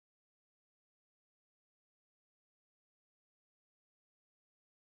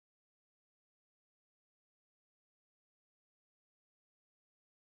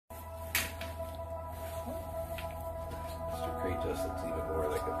just looks even more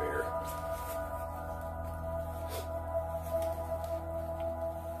like a bear.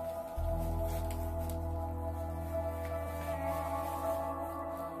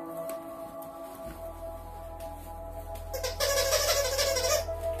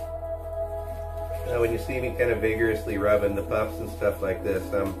 Now when you see me kind of vigorously rubbing the pups and stuff like this,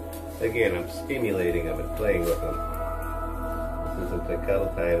 I'm stimulating them and playing with them. This isn't a cuddle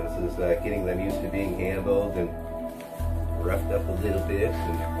time, this is getting them used to being handled and roughed up a little bit.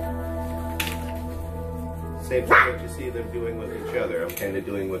 And same thing that you see them doing with each other, I'm kind of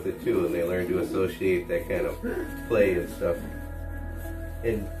doing with it too, and they learn to associate that kind of play and stuff.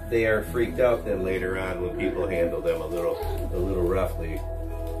 And they are freaked out then later on when people handle them a little roughly.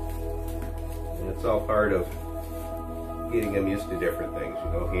 And it's all part of getting them used to different things,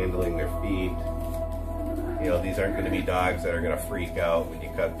 you know, handling their feet. You know, these aren't going to be dogs that are going to freak out when you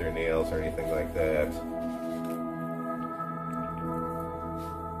cut their nails or anything like that.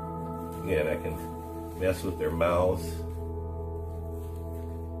 Again, I can mess with their mouths.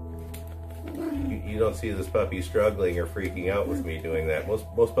 You don't see this puppy struggling or freaking out with me doing that.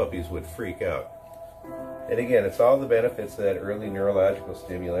 Most puppies would freak out. And again, it's all the benefits of that early neurological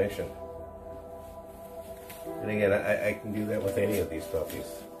stimulation. And again, I can do that with any of these puppies.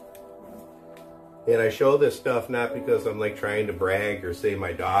 And I show this stuff not because I'm like trying to brag or say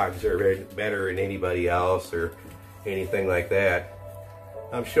my dogs are better than anybody else or anything like that.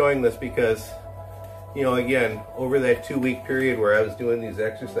 I'm showing this because, you know, again, over that 2-week period where I was doing these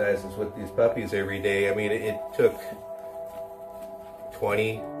exercises with these puppies every day, I mean, it took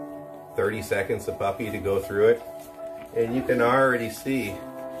 20, 30 seconds a puppy to go through it. And you can already see,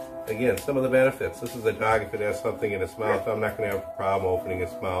 again, some of the benefits. This is a dog, if it has something in its mouth, I'm not going to have a problem opening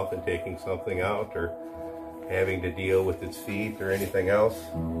its mouth and taking something out or having to deal with its feet or anything else.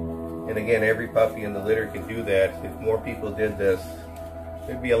 And again, every puppy in the litter can do that. If more people did this,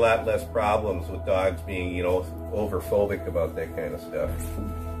 there'd be a lot less problems with dogs being, you know, overphobic about that kind of stuff.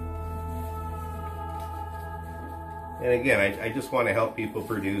 And again, I just want to help people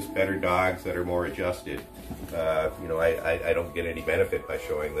produce better dogs that are more adjusted. You know, I don't get any benefit by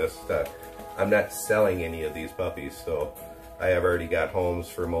showing this. I'm not selling any of these puppies, so I have already got homes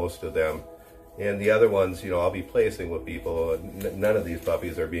for most of them. And the other ones, you know, I'll be placing with people. None of these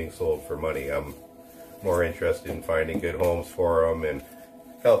puppies are being sold for money. I'm more interested in finding good homes for them and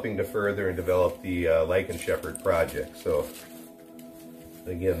helping to further and develop the Lichen Shepherd project. So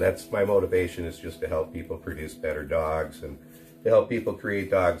again, that's my motivation, is just to help people produce better dogs and to help people create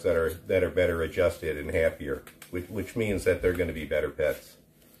dogs that are better adjusted and happier, which means that they're going to be better pets.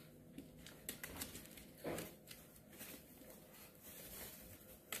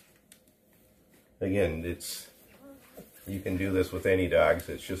 Again, you can do this with any dogs.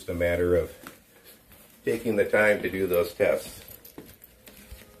 It's just a matter of taking the time to do those tests.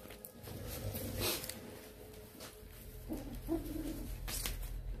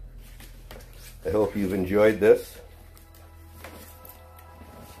 I hope you've enjoyed this.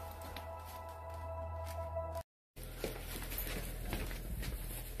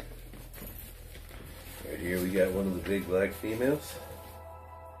 Right here we got one of the big black females.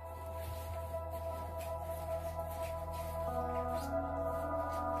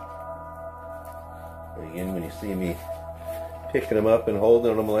 Again, when you see me picking them up and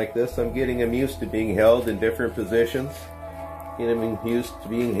holding them like this, I'm getting them used to being held in different positions. Getting them used to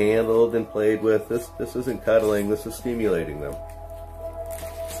being handled and played with. This isn't cuddling, this is stimulating them.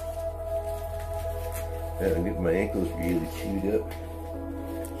 And I'm getting my ankles really chewed up.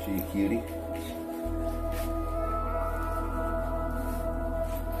 She a cutie.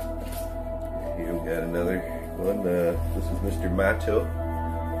 Here we got another one. This is Mr. Macho,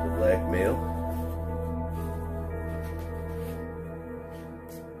 the black male.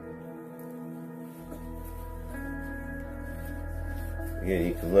 Again,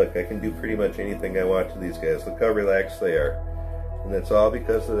 you can look, I can do pretty much anything I want to these guys. Look how relaxed they are. And that's all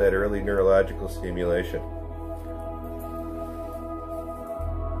because of that early neurological stimulation.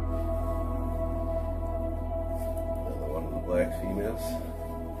 Another one of the black females.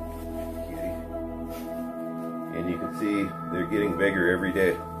 Cutie. And you can see they're getting bigger every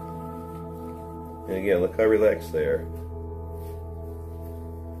day. And again, look how relaxed they are.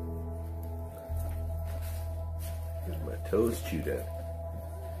 There's my toes chewed out.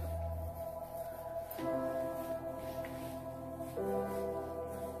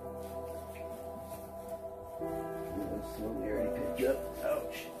 Yep.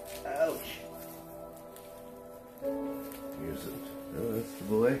 Ouch. Ouch. Here's it. Oh, that's the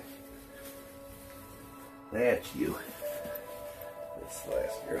boy. That's you. That's the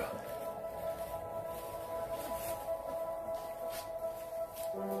last girl.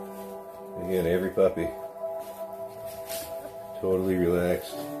 Again, every puppy totally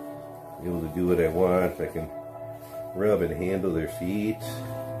relaxed, able to do what I want. I can rub and handle their feet,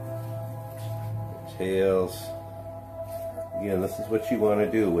 their tails. Again, this is what you want to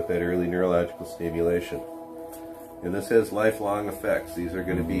do with that early neurological stimulation. And this has lifelong effects. These are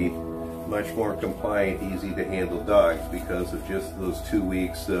going to be much more compliant, easy to handle dogs because of just those 2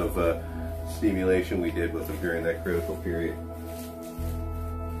 weeks of stimulation we did with them during that critical period.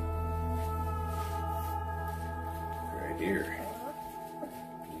 Right here,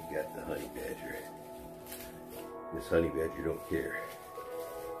 you got the honey badger. This honey badger don't care.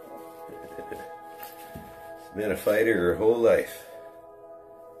 She's been a fighter her whole life.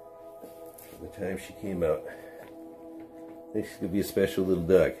 From the time she came out. I think she's going to be a special little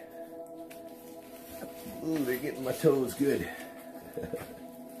dog. Ooh, they're getting my toes good.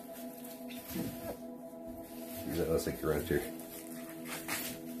 That looks like a grunter.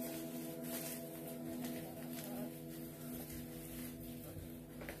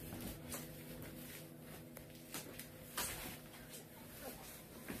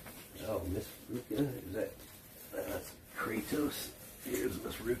 Oh, Miss Ruka, is that? That's Kratos. Here's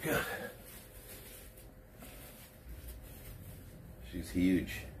Miss Ruka. She's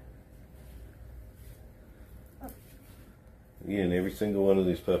huge. Again, every single one of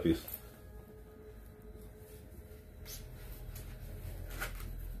these puppies.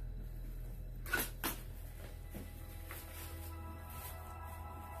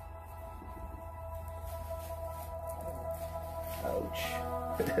 Ouch.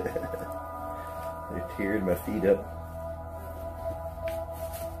 They're tearing my feet up.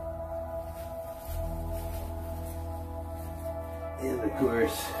 And of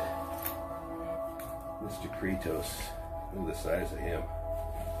course, Mr. Kratos. Look at the size of him.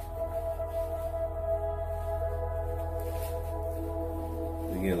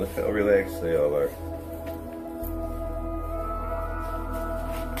 Again, look how relaxed they all are.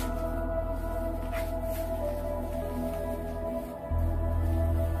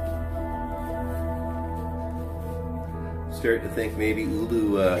 Starting to think maybe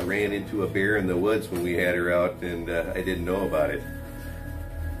Ulu ran into a bear in the woods when we had her out, and I didn't know about it.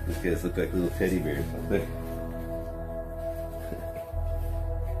 These guys look like little teddy bears, don't they?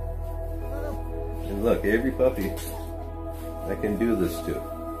 And look, every puppy I can do this to.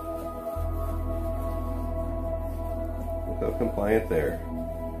 Look how compliant they are.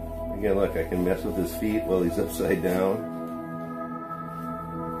 Again, look, I can mess with his feet while he's upside down.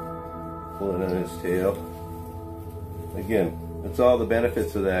 Pulling on his tail. Again, it's all the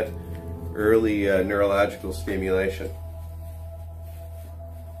benefits of that early neurological stimulation.